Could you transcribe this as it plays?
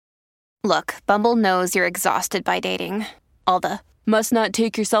Look, Bumble knows you're exhausted by dating. All the must not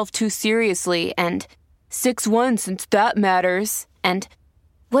take yourself too seriously and 6'1" since that matters. And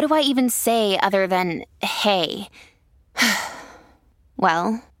what do I even say other than hey?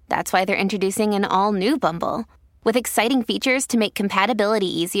 Well, that's why they're introducing an all-new Bumble with exciting features to make compatibility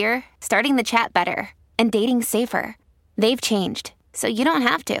easier, starting the chat better, and dating safer. They've changed, so you don't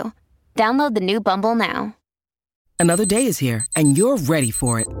have to. Download the new Bumble now. Another day is here, and you're ready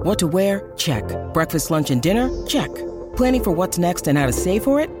for it. What to wear? Check. Breakfast, lunch, and dinner? Check. Planning for what's next and how to save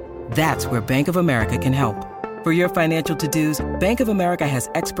for it? That's where Bank of America can help. For your financial to-dos, Bank of America has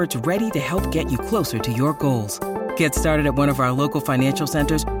experts ready to help get you closer to your goals. Get started at one of our local financial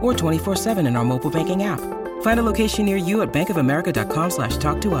centers or 24/7 in our mobile banking app. Find a location near you at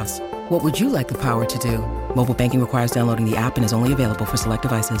bankofamerica.com/talktous. What would you like the power to do? Mobile banking requires downloading the app and is only available for select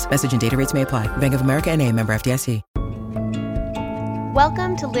devices. Message and data rates may apply. Bank of America N.A., member FDIC.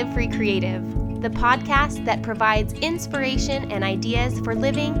 Welcome to Live Free Creative, the podcast that provides inspiration and ideas for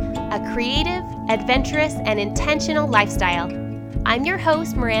living a creative, adventurous, and intentional lifestyle. I'm your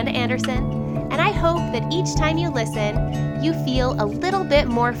host, Miranda Anderson, and I hope that each time you listen, you feel a little bit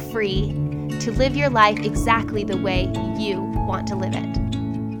more free to live your life exactly the way you want to live it.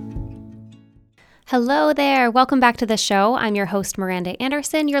 Hello there. Welcome back to the show. I'm your host, Miranda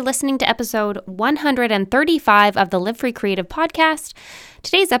Anderson. You're listening to episode 135 of the Live Free Creative podcast.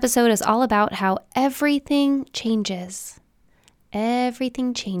 Today's episode is all about how everything changes.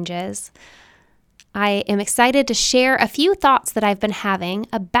 Everything changes. I am excited to share a few thoughts that I've been having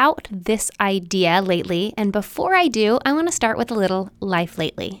about this idea lately. And before I do, I want to start with a little life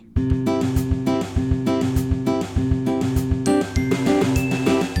lately.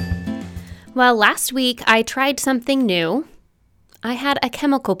 Well, last week I tried something new. I had a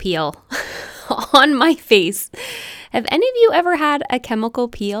chemical peel on my face. Have any of you ever had a chemical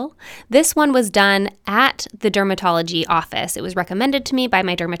peel? This one was done at the dermatology office. It was recommended to me by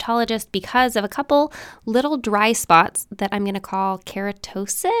my dermatologist because of a couple little dry spots that I'm going to call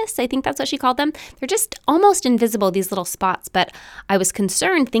keratosis. I think that's what she called them. They're just almost invisible, these little spots, but I was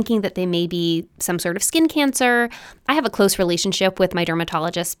concerned thinking that they may be some sort of skin cancer. I have a close relationship with my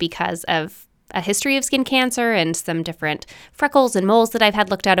dermatologist because of a history of skin cancer and some different freckles and moles that I've had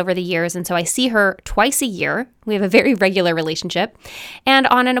looked at over the years. And so I see her twice a year. We have a very regular relationship. And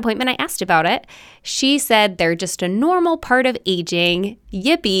on an appointment, I asked about it. She said they're just a normal part of aging.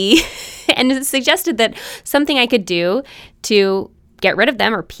 Yippee. And suggested that something I could do to get rid of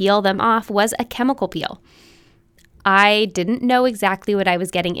them or peel them off was a chemical peel. I didn't know exactly what I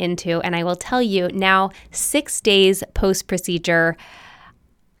was getting into. And I will tell you now, 6 days post-procedure,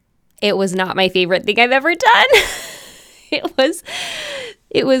 it was not my favorite thing I've ever done.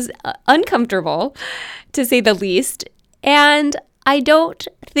 It was uncomfortable, to say the least, and I don't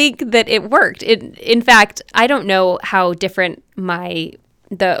think that it worked. In fact, I don't know how different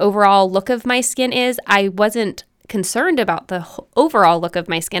the overall look of my skin is. I wasn't concerned about the overall look of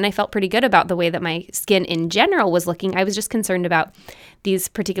my skin. I felt pretty good about the way that my skin in general was looking. I was just concerned about these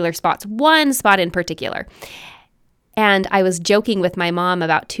particular spots, one spot in particular. And I was joking with my mom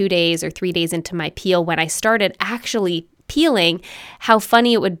about 2 days or 3 days into my peel when I started actually peeling, how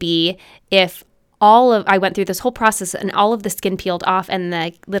funny it would be if I went through this whole process and all of the skin peeled off and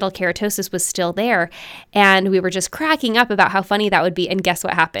the little keratosis was still there. And we were just cracking up about how funny that would be. And guess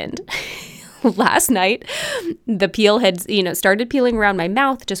what happened? Last night, the peel had, started peeling around my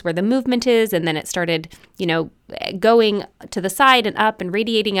mouth, just where the movement is. And then it started, going to the side and up and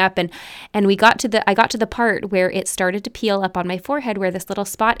radiating up. And I got to the part where it started to peel up on my forehead where this little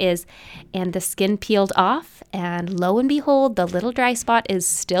spot is. And the skin peeled off. And lo and behold, the little dry spot is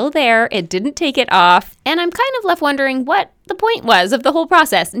still there. It didn't take it off. And I'm kind of left wondering what the point was of the whole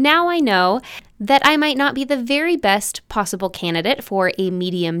process. Now I know that I might not be the very best possible candidate for a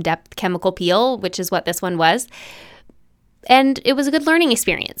medium depth chemical peel, which is what this one was. And it was a good learning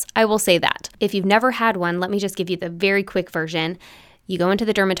experience. I will say that. If you've never had one, let me just give you the very quick version. You go into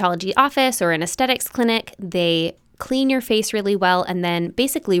the dermatology office or an aesthetics clinic, they clean your face really well and then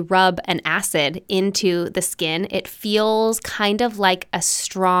basically rub an acid into the skin. It feels kind of like a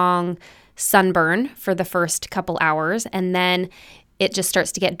strong sunburn for the first couple hours, and then it just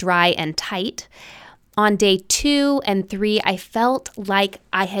starts to get dry and tight. On day 2 and 3, I felt like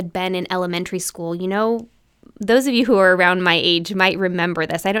I had been in elementary school. Those of you who are around my age might remember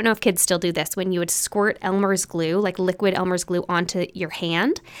this. I don't know if kids still do this, when you would squirt Elmer's glue, like liquid Elmer's glue, onto your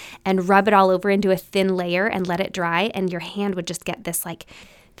hand and rub it all over into a thin layer and let it dry, and your hand would just get this like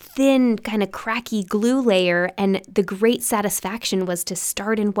thin, kind of cracky glue layer. And the great satisfaction was to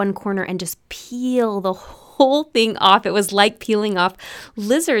start in one corner and just peel the whole whole thing off. It was like peeling off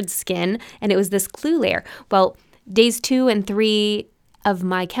lizard skin, and it was this glue layer. Well, days 2 and 3 of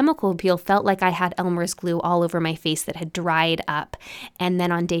my chemical peel felt like I had Elmer's glue all over my face that had dried up. And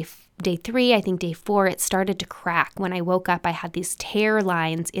then on day 3, I think day 4, it started to crack. When I woke up, I had these tear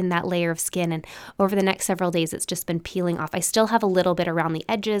lines in that layer of skin. And over the next several days, it's just been peeling off. I still have a little bit around the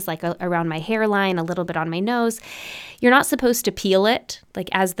edges, like around my hairline, a little bit on my nose. You're not supposed to peel it, like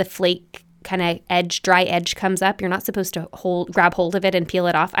as the flake kind of dry edge comes up. You're not supposed to grab hold of it and peel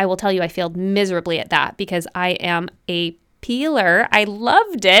it off. I will tell you, I failed miserably at that because I am a peeler. I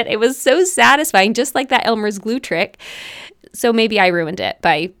loved it. It was so satisfying, just like that Elmer's glue trick. So maybe I ruined it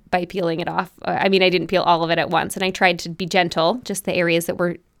by peeling it off. I mean, I didn't peel all of it at once, and I tried to be gentle, just the areas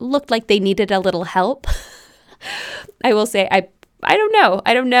that looked like they needed a little help. I will say, I don't know.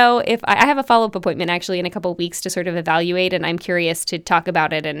 I don't know if I have a follow-up appointment actually in a couple of weeks to sort of evaluate, and I'm curious to talk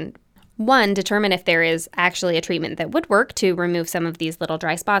about it and determine if there is actually a treatment that would work to remove some of these little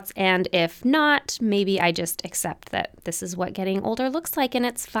dry spots. And if not, maybe I just accept that this is what getting older looks like, and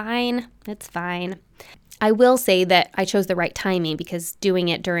it's fine. It's fine. I will say that I chose the right timing because doing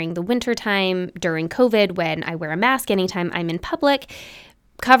it during the winter time, during COVID, when I wear a mask anytime I'm in public,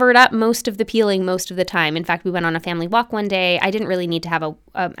 covered up most of the peeling most of the time. In fact, we went on a family walk one day. I didn't really need to have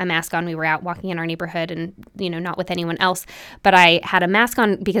a mask on. We were out walking in our neighborhood and, not with anyone else. But I had a mask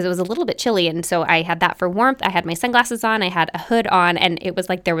on because it was a little bit chilly. And so I had that for warmth. I had my sunglasses on. I had a hood on. And it was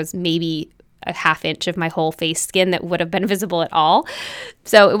like there was maybe a half inch of my whole face skin that would have been visible at all.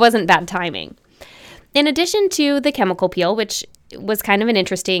 So it wasn't bad timing. In addition to the chemical peel, which was kind of an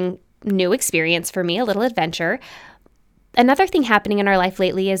interesting new experience for me, a little adventure, another thing happening in our life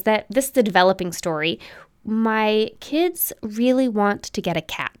lately is that this is a developing story. My kids really want to get a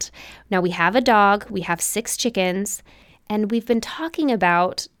cat. Now, we have a dog, we have 6 chickens, and we've been talking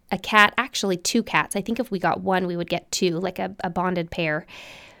about a cat, actually 2 cats. I think if we got one, we would get 2, like a bonded pair.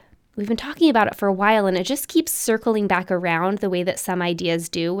 We've been talking about it for a while, and it just keeps circling back around the way that some ideas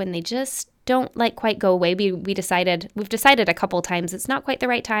do when they just don't quite go away. We've decided a couple of times it's not quite the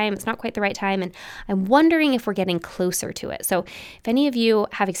right time. It's not quite the right time. And I'm wondering if we're getting closer to it. So if any of you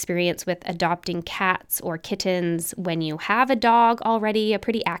have experience with adopting cats or kittens when you have a dog already, a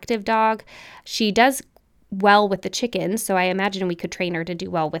pretty active dog, she does well with the chickens. So I imagine we could train her to do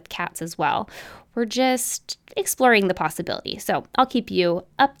well with cats as well. We're just exploring the possibility. So I'll keep you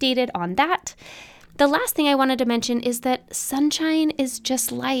updated on that. The last thing I wanted to mention is that sunshine is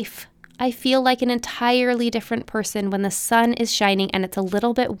just life. I feel like an entirely different person when the sun is shining and it's a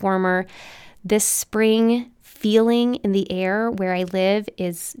little bit warmer. This spring feeling in the air where I live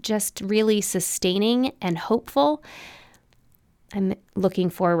is just really sustaining and hopeful. I'm looking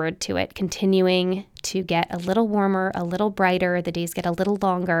forward to it continuing to get a little warmer, a little brighter. The days get a little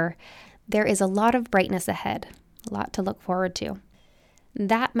longer. There is a lot of brightness ahead, a lot to look forward to.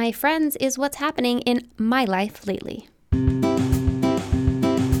 That, my friends, is what's happening in my life lately.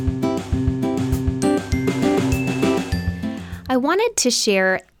 I wanted to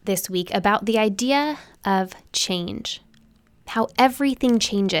share this week about the idea of change, how everything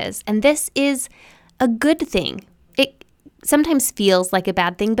changes, and this is a good thing. It sometimes feels like a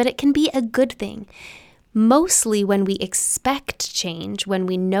bad thing, but it can be a good thing. Mostly when we expect change, when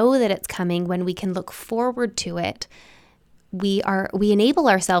we know that it's coming, when we can look forward to it, we enable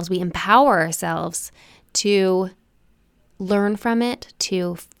ourselves, we empower ourselves to learn from it,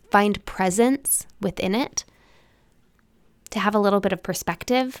 to find presence within it, to have a little bit of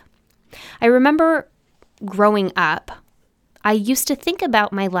perspective. I remember growing up, I used to think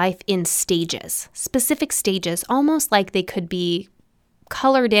about my life in stages, specific stages, almost like they could be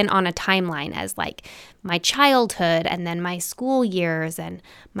colored in on a timeline as like my childhood and then my school years and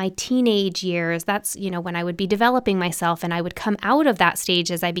my teenage years. That's, when I would be developing myself, and I would come out of that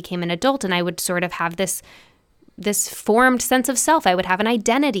stage as I became an adult, and I would sort of have this formed sense of self. I would have an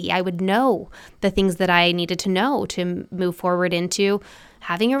identity. I would know the things that I needed to know to move forward into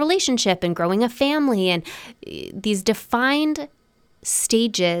having a relationship and growing a family. And these defined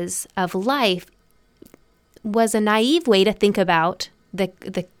stages of life was a naive way to think about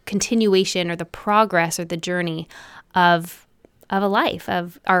the continuation or the progress or the journey of a life,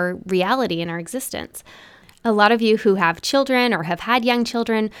 of our reality and our existence. A lot of you who have children or have had young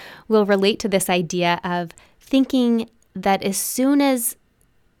children will relate to this idea of thinking that as soon as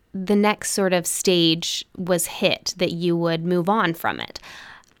the next sort of stage was hit, that you would move on from it.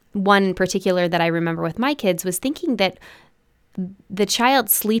 One in particular that I remember with my kids was thinking that the child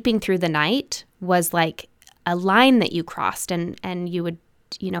sleeping through the night was like a line that you crossed, and you would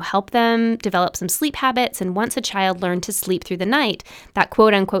help them develop some sleep habits. And once a child learned to sleep through the night, that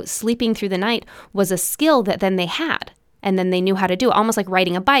quote unquote sleeping through the night was a skill that then they had. And then they knew how to do it, almost like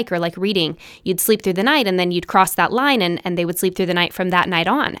riding a bike or like reading. You'd sleep through the night and then you'd cross that line and they would sleep through the night from that night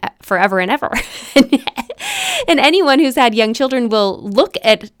on forever and ever. And anyone who's had young children will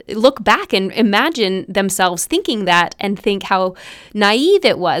look back and imagine themselves thinking that and think how naive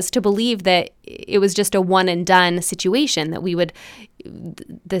it was to believe that it was just a one and done situation, that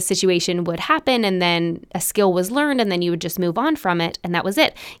the situation would happen and then a skill was learned and then you would just move on from it and that was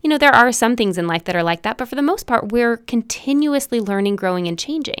it. There are some things in life that are like that, but for the most part, we're continuously learning, growing, and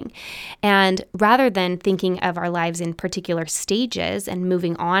changing. And rather than thinking of our lives in particular stages and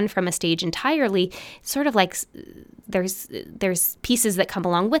moving on from a stage entirely, it's sort of like there's pieces that come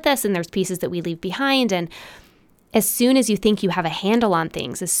along with us and there's pieces that we leave behind. And as soon as you think you have a handle on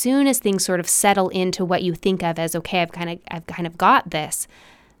things, as soon as things sort of settle into what you think of as, okay, I've kind of got this,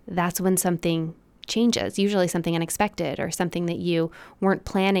 that's when something changes, usually something unexpected or something that you weren't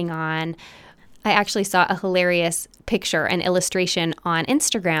planning on. I actually saw a hilarious picture, an illustration on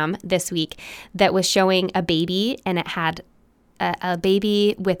Instagram this week that was showing a baby, and it had a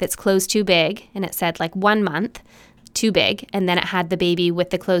baby with its clothes too big, and it said like 1 month. Too big, and then it had the baby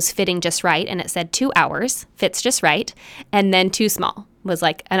with the clothes fitting just right, and it said 2 hours, fits just right, and then too small was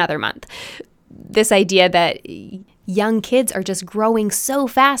like another month. This idea that young kids are just growing so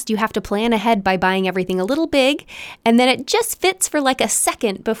fast, you have to plan ahead by buying everything a little big, and then it just fits for like a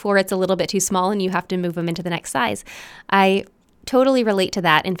second before it's a little bit too small and you have to move them into the next size. I totally relate to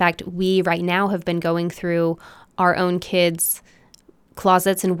that. In fact, we right now have been going through our own kids'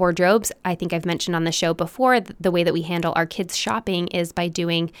 closets and wardrobes. I think I've mentioned on the show before, the way that we handle our kids' shopping is by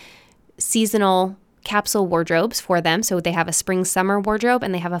doing seasonal capsule wardrobes for them. So they have a spring-summer wardrobe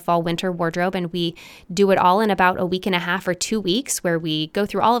and they have a fall-winter wardrobe, and we do it all in about a week and a half or 2 weeks, where we go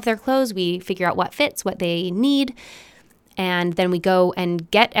through all of their clothes, we figure out what fits, what they need, and then we go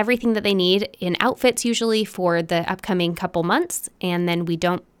and get everything that they need in outfits usually for the upcoming couple months, and then we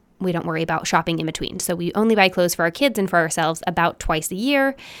don't worry about shopping in between. So we only buy clothes for our kids and for ourselves about twice a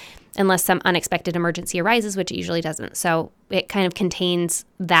year, unless some unexpected emergency arises, which it usually doesn't. So it kind of contains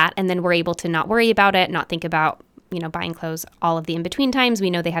that, and then we're able to not worry about it, not think about, buying clothes all of the in-between times. We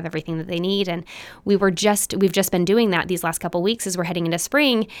know they have everything that they need, and we've just been doing that these last couple weeks as we're heading into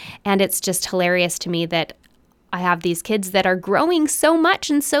spring, and it's just hilarious to me that I have these kids that are growing so much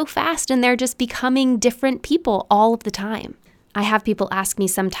and so fast, and they're just becoming different people all of the time. I have people ask me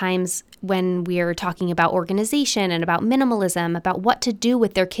sometimes when we're talking about organization and about minimalism, about what to do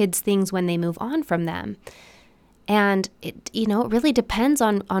with their kids' things when they move on from them. And it really depends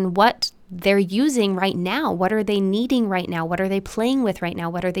on what they're using right now. What are they needing right now? What are they playing with right now?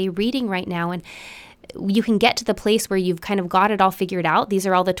 What are they reading right now? And you can get to the place where you've kind of got it all figured out. These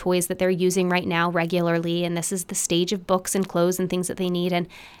are all the toys that they're using right now regularly, and this is the stage of books and clothes and things that they need.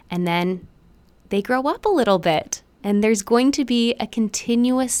 And then they grow up a little bit. And there's going to be a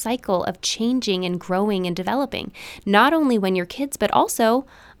continuous cycle of changing and growing and developing, not only when you're kids, but also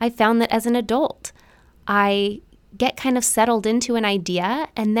I found that as an adult, I get kind of settled into an idea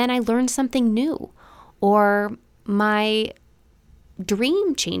and then I learn something new, or my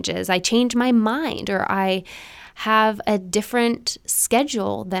dream changes. I change my mind, or I have a different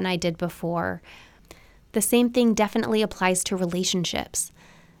schedule than I did before. The same thing definitely applies to relationships.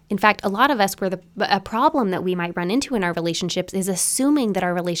 In fact, a lot of us, a problem that we might run into in our relationships is assuming that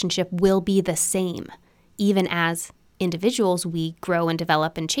our relationship will be the same. Even as individuals, we grow and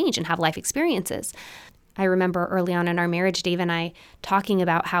develop and change and have life experiences. I remember early on in our marriage, Dave and I talking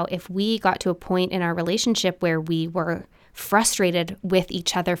about how if we got to a point in our relationship where we were frustrated with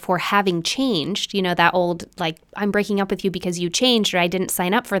each other for having changed, that old, like, I'm breaking up with you because you changed, or I didn't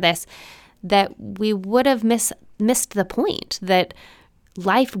sign up for this, that we would have missed the point that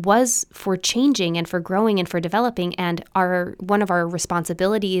life was for changing and for growing and for developing, and one of our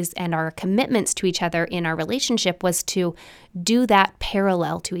responsibilities and our commitments to each other in our relationship was to do that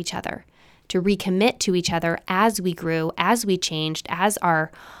parallel to each other, to recommit to each other as we grew, as we changed, as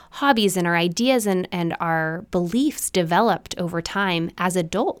our hobbies and our ideas and our beliefs developed over time as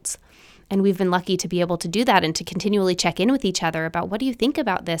adults. And we've been lucky to be able to do that and to continually check in with each other about, what do you think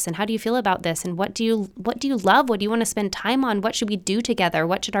about this, and how do you feel about this, and what do you love, what do you want to spend time on, what should we do together,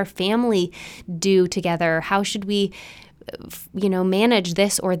 what should our family do together, how should we manage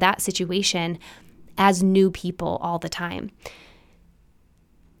this or that situation as new people all the time.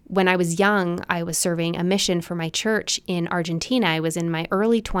 When I was young, I was serving a mission for my church in Argentina. I was in my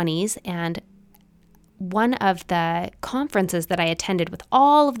early 20s, and one of the conferences that I attended with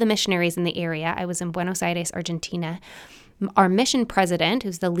all of the missionaries in the area, I was in Buenos Aires, Argentina, our mission president,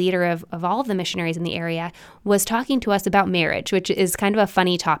 who's the leader of all of the missionaries in the area, was talking to us about marriage, which is kind of a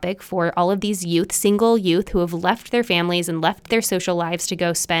funny topic for all of these youth, single youth who have left their families and left their social lives to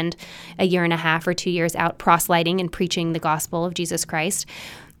go spend a year and a half or 2 years out proselyting and preaching the gospel of Jesus Christ.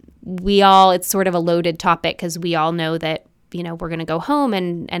 It's sort of a loaded topic because we all know that, we're going to go home,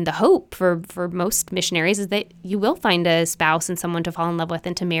 and the hope for most missionaries is that you will find a spouse and someone to fall in love with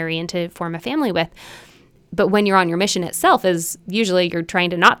and to marry and to form a family with. But when you're on your mission itself, is usually you're trying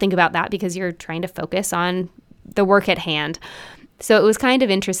to not think about that because you're trying to focus on the work at hand. So it was kind of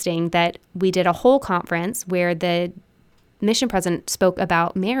interesting that we did a whole conference where the mission president spoke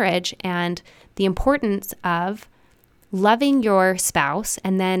about marriage and the importance of loving your spouse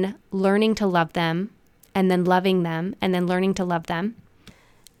and then learning to love them and then loving them and then learning to love them.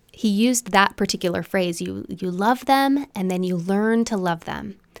 He used that particular phrase, you love them and then you learn to love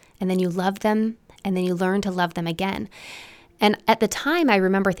them, and then you love them and then you learn to love them again. And at the time, I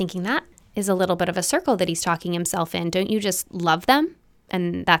remember thinking that is a little bit of a circle that he's talking himself in. Don't you just love them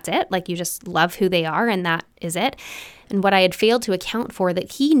and that's it? Like you just love who they are and that is it? And what I had failed to account for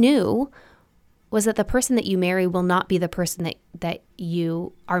that he knew was that the person that you marry will not be the person that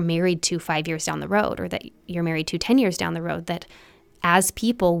you are married to 5 years down the road, or that you're married to 10 years down the road. That as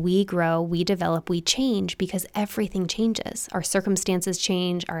people, we grow, we develop, we change because everything changes. Our circumstances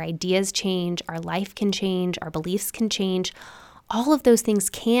change, our ideas change, our life can change, our beliefs can change. All of those things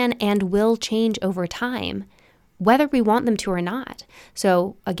can and will change over time, whether we want them to or not.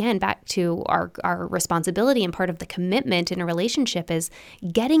 So again, back to our responsibility, and part of the commitment in a relationship is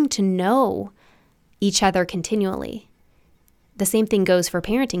getting to know each other continually. The same thing goes for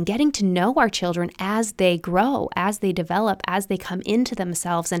parenting, getting to know our children as they grow, as they develop, as they come into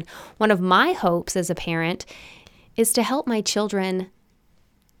themselves. And one of my hopes as a parent is to help my children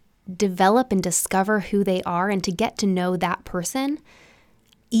develop and discover who they are and to get to know that person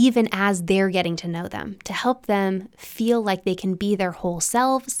even as they're getting to know them, to help them feel like they can be their whole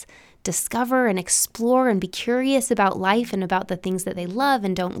selves, discover and explore and be curious about life and about the things that they love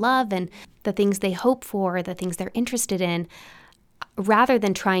and don't love and the things they hope for, the things they're interested in, rather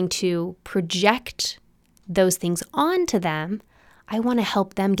than trying to project those things onto them. I want to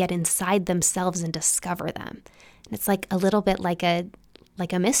help them get inside themselves and discover them. And it's like a little bit like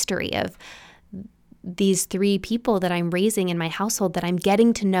a mystery of these three people that I'm raising in my household that I'm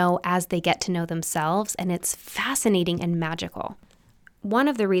getting to know as they get to know themselves, and it's fascinating and magical. One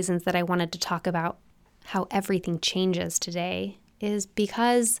of the reasons that I wanted to talk about how everything changes today is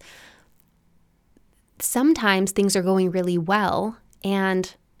because sometimes things are going really well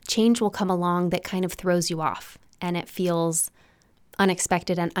and change will come along that kind of throws you off and it feels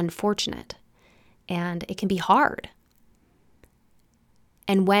unexpected and unfortunate, and it can be hard.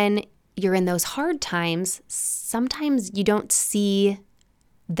 And when you're in those hard times, sometimes you don't see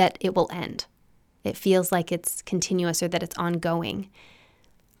that it will end. It feels like it's continuous or that it's ongoing.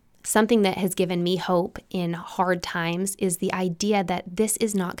 Something that has given me hope in hard times is the idea that this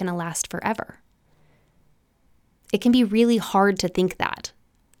is not going to last forever. It can be really hard to think that.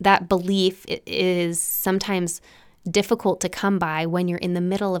 That belief is sometimes difficult to come by when you're in the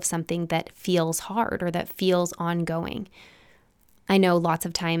middle of something that feels hard or that feels ongoing. I know lots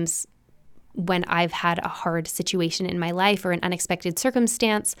of times when I've had a hard situation in my life or an unexpected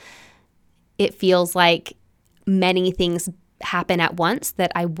circumstance, it feels like many things happen at once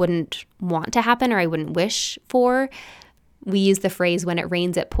that I wouldn't want to happen or I wouldn't wish for. We use the phrase, when it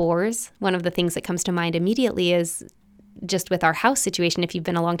rains, it pours. One of the things that comes to mind immediately is just with our house situation. If you've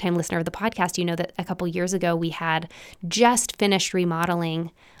been a longtime listener of the podcast, you know that a couple years ago we had just finished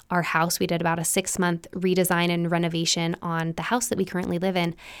remodeling our house. We did about a 6-month redesign and renovation on the house that we currently live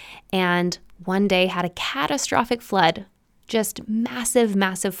in. And one day had a catastrophic flood, just massive,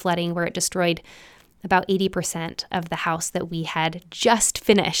 massive flooding where it destroyed about 80% of the house that we had just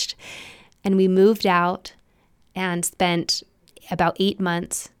finished. And we moved out and spent about 8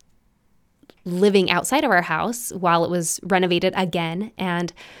 months living outside of our house while it was renovated again.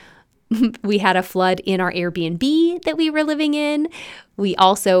 And we had a flood in our Airbnb that we were living in. We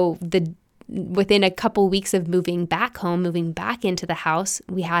also, within a couple weeks of moving back home, moving back into the house,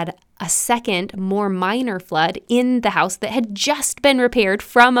 we had a second, more minor flood in the house that had just been repaired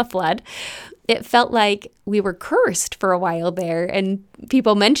from a flood. It felt like we were cursed for a while there. And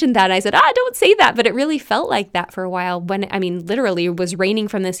people mentioned that. And I said, don't say that. But it really felt like that for a while when, literally it was raining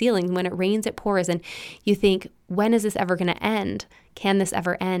from the ceiling. When it rains, it pours. And you think, when is this ever going to end? Can this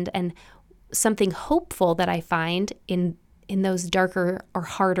ever end? And something hopeful that I find in those darker or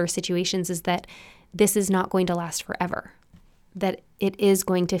harder situations is that this is not going to last forever, that it is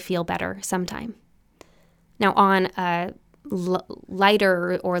going to feel better sometime. Now, on a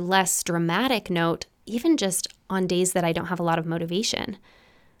lighter or less dramatic note, even just on days that I don't have a lot of motivation,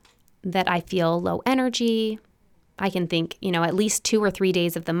 that I feel low energy. I can think, at least 2 or 3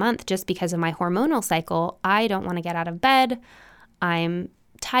 days of the month, just because of my hormonal cycle, I don't want to get out of bed. I'm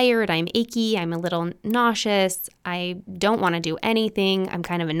tired, I'm achy, I'm a little nauseous. I don't want to do anything. I'm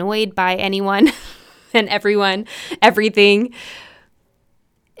kind of annoyed by anyone and everyone, everything.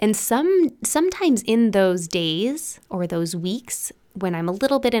 And sometimes in those days or those weeks when I'm a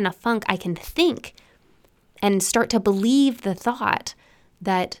little bit in a funk, I can think and start to believe the thought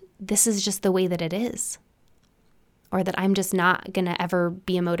that this is just the way that it is, or that I'm just not going to ever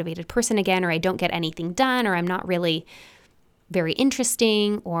be a motivated person again, or I don't get anything done, or I'm not really very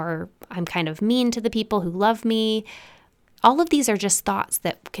interesting, or I'm kind of mean to the people who love me. All of these are just thoughts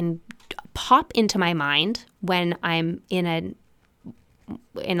that can pop into my mind when I'm in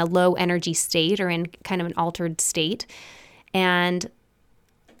a low energy state or in kind of an altered state. And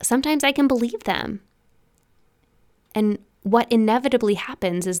sometimes I can believe them. And what inevitably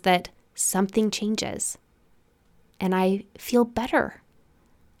happens is that something changes and I feel better.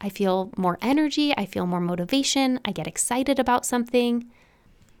 I feel more energy. I feel more motivation. I get excited about something.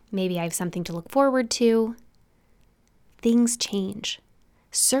 Maybe I have something to look forward to. Things change.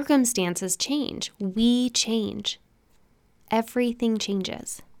 Circumstances change. We change. Everything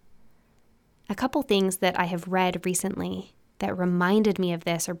changes. A couple things that I have read recently that reminded me of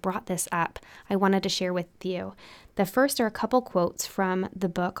this or brought this up, I wanted to share with you. The first are a couple quotes from the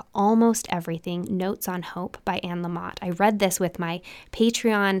book Almost Everything, Notes on Hope by Anne Lamott. I read this with my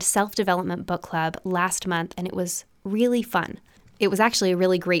Patreon self-development book club last month, and it was really fun. It was actually a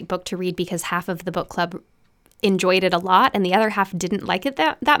really great book to read because half of the book club enjoyed it a lot and the other half didn't like it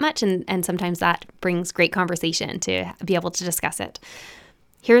that much, and sometimes that brings great conversation to be able to discuss it.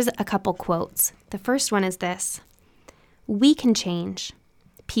 Here's a couple quotes. The first one is this: "We can change.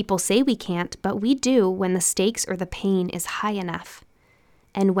 People say we can't, but we do when the stakes or the pain is high enough.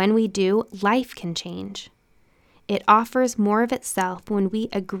 And when we do, life can change. It offers more of itself when we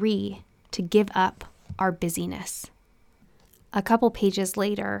agree to give up our busyness." A couple pages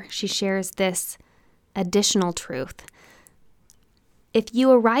later, she shares this additional truth. "If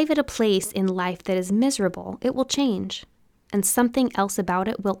you arrive at a place in life that is miserable, it will change, and something else about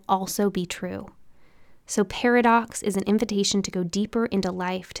it will also be true. So paradox is an invitation to go deeper into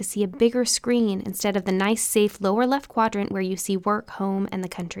life, to see a bigger screen instead of the nice, safe lower left quadrant where you see work, home, and the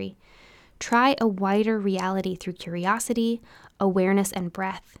country. Try a wider reality through curiosity, awareness, and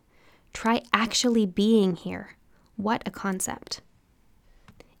breath. Try actually being here. What a concept."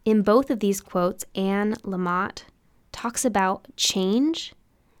 In both of these quotes, Anne Lamott talks about change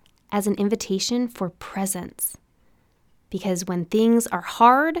as an invitation for presence. Because when things are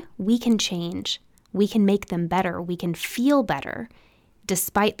hard, we can change. We can make them better. We can feel better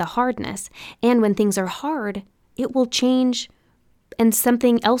despite the hardness. And when things are hard, it will change and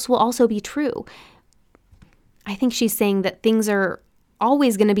something else will also be true. I think she's saying that things are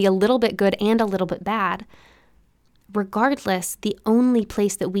always going to be a little bit good and a little bit bad. Regardless, the only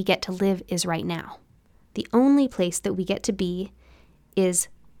place that we get to live is right now. The only place that we get to be is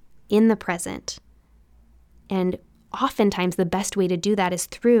in the present. And oftentimes the best way to do that is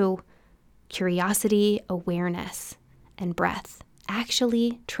through curiosity, awareness, and breath.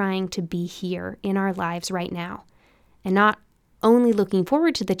 Actually trying to be here in our lives right now. And not only looking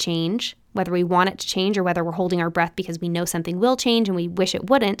forward to the change, whether we want it to change or whether we're holding our breath because we know something will change and we wish it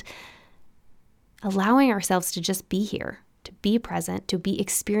wouldn't. Allowing ourselves to just be here, to be present, to be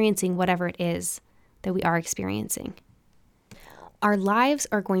experiencing whatever it is that we are experiencing. Our lives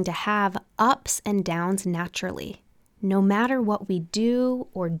are going to have ups and downs naturally. No matter what we do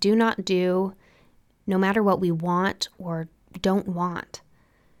or do not do, no matter what we want or don't want.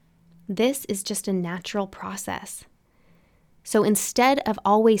 This is just a natural process. So instead of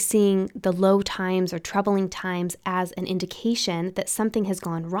always seeing the low times or troubling times as an indication that something has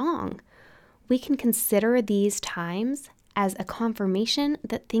gone wrong, we can consider these times as a confirmation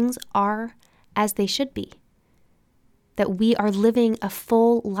that things are as they should be. That we are living a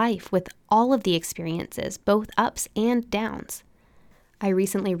full life with all of the experiences, both ups and downs. I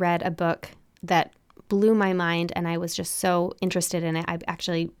recently read a book that blew my mind and I was just so interested in it. I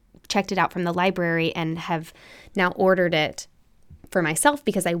actually checked it out from the library and have now ordered it for myself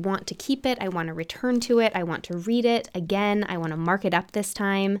because I want to keep it. I want to return to it. I want to read it again. I want to mark it up this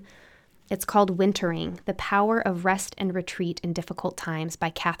time. It's called Wintering: The Power of Rest and Retreat in Difficult Times by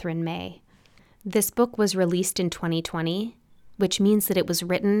Catherine May. This book was released in 2020, which means that it was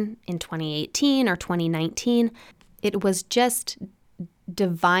written in 2018 or 2019. It was just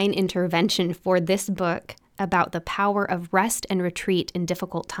divine intervention for this book about the power of rest and retreat in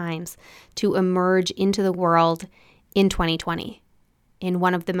difficult times to emerge into the world in 2020, in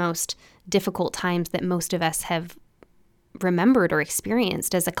one of the most difficult times that most of us have remembered or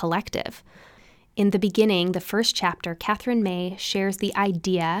experienced as a collective. In the beginning, the first chapter, Katherine May shares the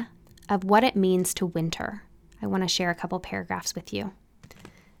idea of what it means to winter. I want to share a couple paragraphs with you.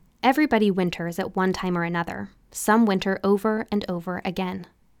 Everybody winters at one time or another. Some winter over and over again.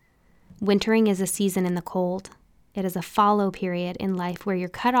 Wintering is a season in the cold. It is a fallow period in life where you're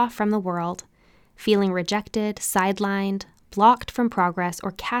cut off from the world, feeling rejected, sidelined, blocked from progress,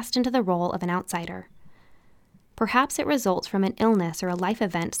 or cast into the role of an outsider. Perhaps it results from an illness or a life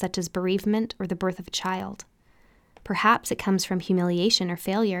event such as bereavement or the birth of a child. Perhaps it comes from humiliation or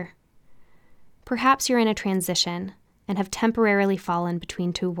failure. Perhaps you're in a transition and have temporarily fallen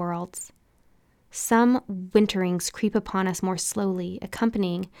between two worlds. Some winterings creep upon us more slowly,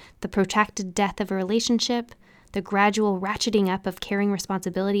 accompanying the protracted death of a relationship, the gradual ratcheting up of caring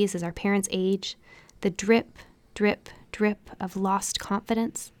responsibilities as our parents age, the drip, drip, drip of lost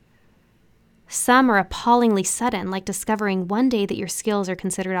confidence. Some are appallingly sudden, like discovering one day that your skills are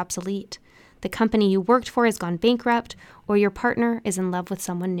considered obsolete, the company you worked for has gone bankrupt, or your partner is in love with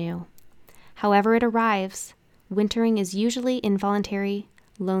someone new. However it arrives, wintering is usually involuntary,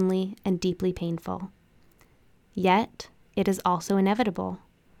 lonely, and deeply painful. Yet, it is also inevitable.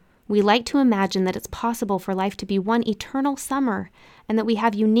 We like to imagine that it's possible for life to be one eternal summer, and that we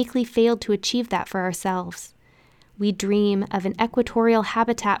have uniquely failed to achieve that for ourselves. We dream of an equatorial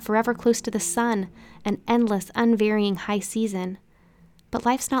habitat forever close to the sun, an endless, unvarying high season. But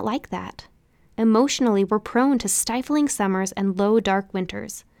life's not like that. Emotionally, we're prone to stifling summers and low, dark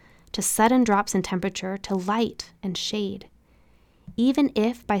winters, to sudden drops in temperature, to light and shade. Even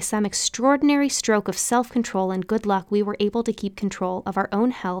if, by some extraordinary stroke of self-control and good luck, we were able to keep control of our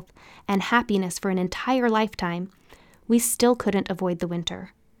own health and happiness for an entire lifetime, we still couldn't avoid the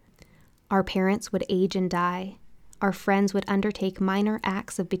winter. Our parents would age and die. Our friends would undertake minor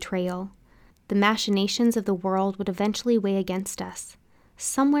acts of betrayal. The machinations of the world would eventually weigh against us.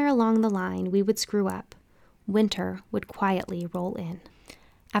 Somewhere along the line, we would screw up. Winter would quietly roll in.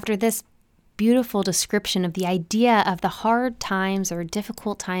 After this beautiful description of the idea of the hard times or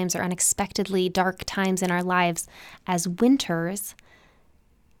difficult times or unexpectedly dark times in our lives as winters,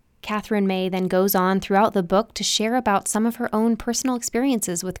 Katherine May then goes on throughout the book to share about some of her own personal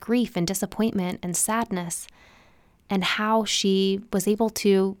experiences with grief and disappointment and sadness, and how she was able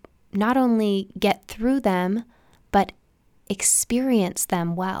to not only get through them, but experience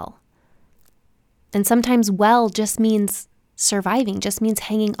them well. And sometimes well just means surviving, just means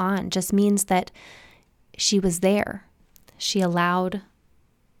hanging on, just means that she was there. She allowed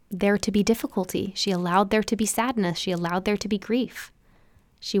there to be difficulty. She allowed there to be sadness. She allowed there to be grief.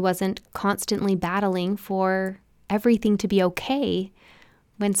 She wasn't constantly battling for everything to be okay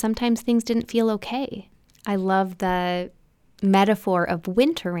when sometimes things didn't feel okay. I love the metaphor of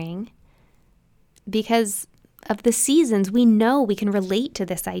wintering because of the seasons. We know we can relate to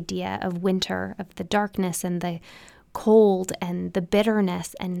this idea of winter, of the darkness and the cold and the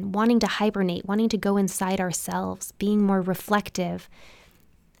bitterness and wanting to hibernate, wanting to go inside ourselves, being more reflective,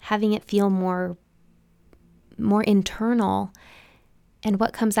 having it feel more internal. And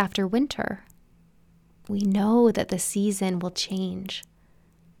what comes after winter? We know that the season will change,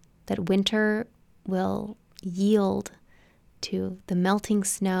 that winter will yield to the melting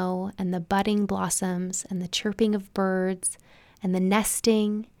snow and the budding blossoms and the chirping of birds and the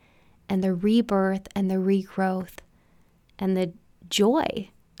nesting and the rebirth and the regrowth and the joy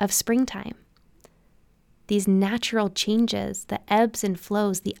of springtime. These natural changes, the ebbs and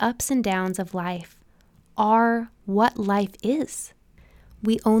flows, the ups and downs of life are what life is.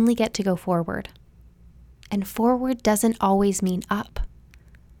 We only get to go forward. And forward doesn't always mean up.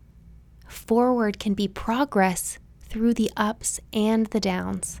 Forward can be progress through the ups and the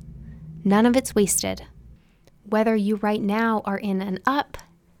downs. None of it's wasted. Whether you right now are in an up,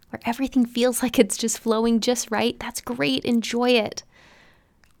 where everything feels like it's just flowing just right, that's great, enjoy it.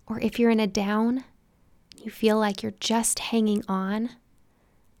 Or if you're in a down, you feel like you're just hanging on,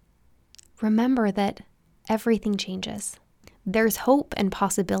 remember that everything changes. There's hope and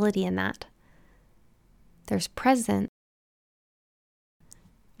possibility in that. There's presence.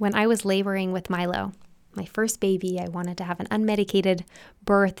 When I was laboring with Milo, my first baby, I wanted to have an unmedicated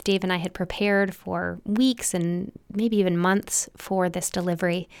birth. Dave and I had prepared for weeks and maybe even months for this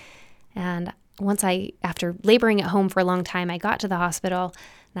delivery. And after laboring at home for a long time, I got to the hospital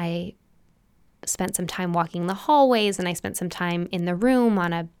and I spent some time walking the hallways and I spent some time in the room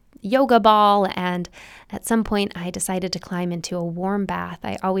on a yoga ball, and at some point I decided to climb into a warm bath.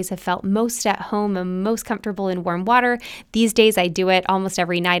 I always have felt most at home and most comfortable in warm water. These days I do it almost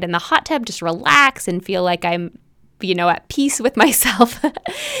every night in the hot tub, just relax and feel like I'm at peace with myself.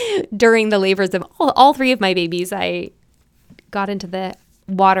 During the labors of all three of my babies, I got into the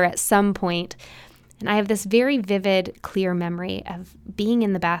water at some point, and I have this very vivid, clear memory of being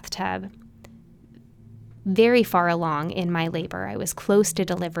in the bathtub very far along in my labor. I was close to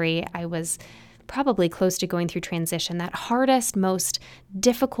delivery. I was probably close to going through transition, that hardest, most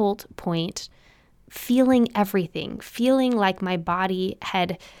difficult point, feeling everything, feeling like my body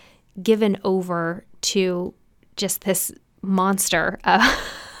had given over to just this monster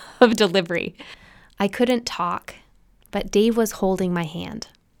of delivery. I couldn't talk, but Dave was holding my hand.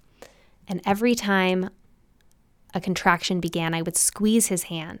 And every time a contraction began, I would squeeze his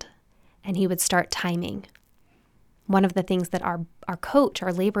hand and he would start timing. One of the things that our coach,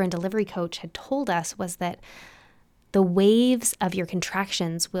 our labor and delivery coach, had told us was that the waves of your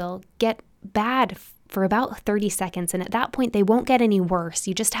contractions will get bad for about 30 seconds. And at that point, they won't get any worse.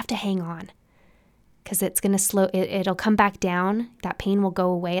 You just have to hang on, because it's going to slow, it'll come back down. That pain will go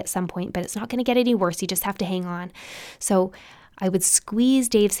away at some point, but it's not going to get any worse. You just have to hang on. So I would squeeze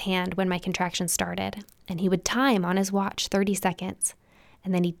Dave's hand when my contractions started, and he would time on his watch 30 seconds.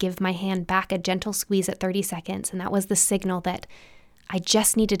 And then he'd give my hand back a gentle squeeze at 30 seconds. And that was the signal that I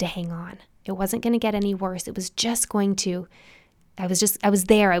just needed to hang on. It wasn't going to get any worse. It was just going to, I was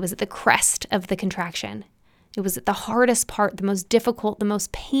there. I was at the crest of the contraction. It was the hardest part, the most difficult, the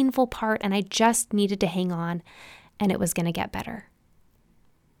most painful part, and I just needed to hang on, and it was going to get better.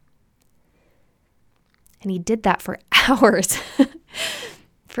 And he did that for hours.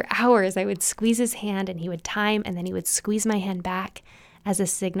 For hours, I would squeeze his hand, and he would time, and then he would squeeze my hand back as a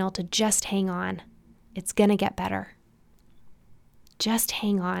signal to just hang on. It's going to get better. Just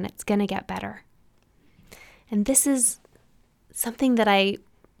hang on. It's going to get better. And this is something that I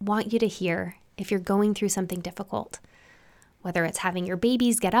want you to hear if you're going through something difficult, whether it's having your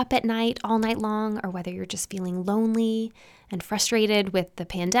babies get up at night all night long, or whether you're just feeling lonely and frustrated with the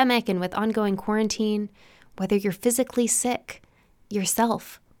pandemic and with ongoing quarantine, whether you're physically sick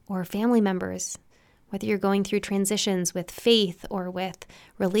yourself or family members, whether you're going through transitions with faith or with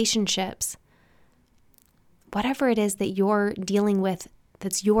relationships, whatever it is that you're dealing with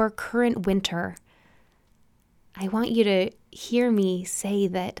that's your current winter, I want you to hear me say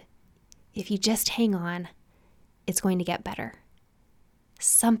that if you just hang on, it's going to get better.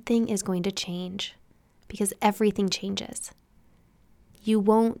 Something is going to change, because everything changes. You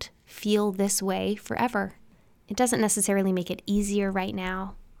won't feel this way forever. It doesn't necessarily make it easier right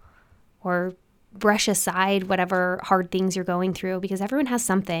now or brush aside whatever hard things you're going through, because everyone has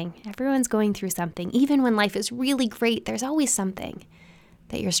something. Everyone's going through something. Even when life is really great, there's always something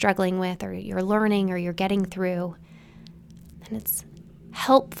that you're struggling with, or you're learning, or you're getting through. And it's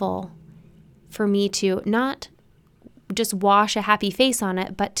helpful for me to not just wash a happy face on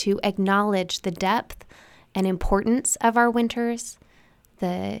it, but to acknowledge the depth and importance of our winters,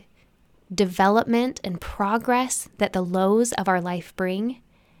 the development and progress that the lows of our life bring,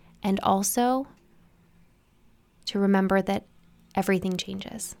 and also to remember that everything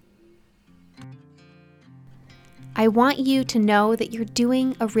changes. I want you to know that you're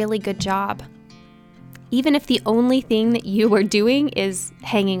doing a really good job, even if the only thing that you are doing is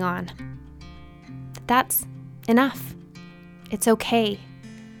hanging on. That's enough. It's okay.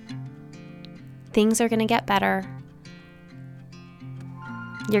 Things are going to get better.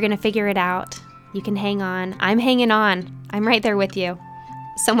 You're going to figure it out. You can hang on. I'm hanging on. I'm right there with you.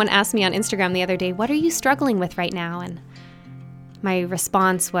 Someone asked me on Instagram the other day, what are you struggling with right now? And my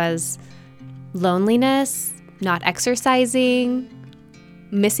response was loneliness, not exercising,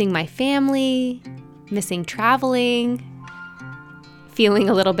 missing my family, missing traveling, feeling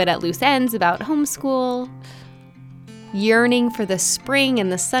a little bit at loose ends about homeschool, yearning for the spring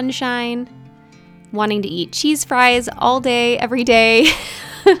and the sunshine, wanting to eat cheese fries all day, every day,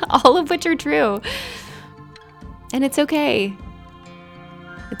 all of which are true. And it's okay.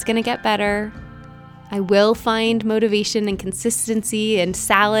 It's going to get better. I will find motivation and consistency and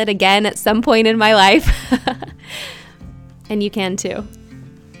salad again at some point in my life. And you can too.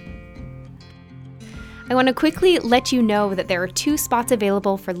 I want to quickly let you know that there are 2 spots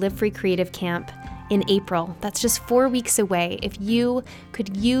available for Live Free Creative Camp in April. That's just 4 weeks away. If you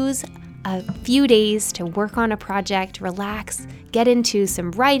could use a few days to work on a project, relax, get into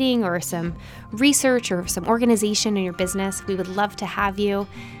some writing or some research or some organization in your business, we would love to have you.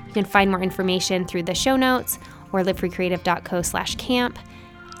 You can find more information through the show notes or livefreecreative.co/camp.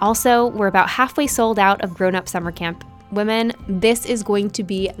 Also, we're about halfway sold out of Grown Up Summer Camp women, this is going to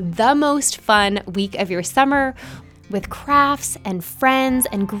be the most fun week of your summer, with crafts and friends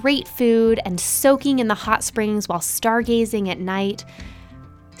and great food and soaking in the hot springs while stargazing at night,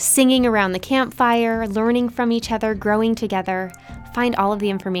 singing around the campfire, learning from each other, growing together. Find all of the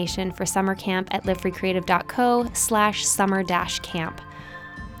information for summer camp at livefreecreative.co/summer-camp.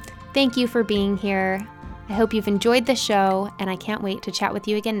 Thank you for being here. I hope you've enjoyed the show, and I can't wait to chat with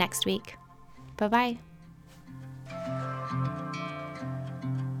you again next week. Bye-bye.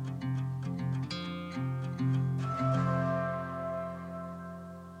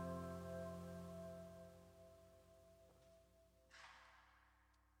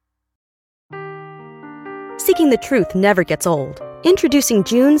 Seeking the truth never gets old. Introducing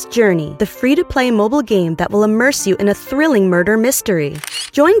June's Journey, the free-to-play mobile game that will immerse you in a thrilling murder mystery.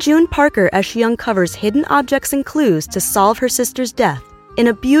 Join June Parker as she uncovers hidden objects and clues to solve her sister's death in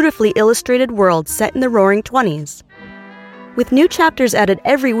a beautifully illustrated world set in the Roaring '20s. With new chapters added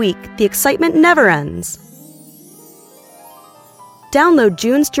every week, the excitement never ends. Download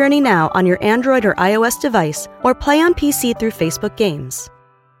June's Journey now on your Android or iOS device, or play on PC through Facebook Games.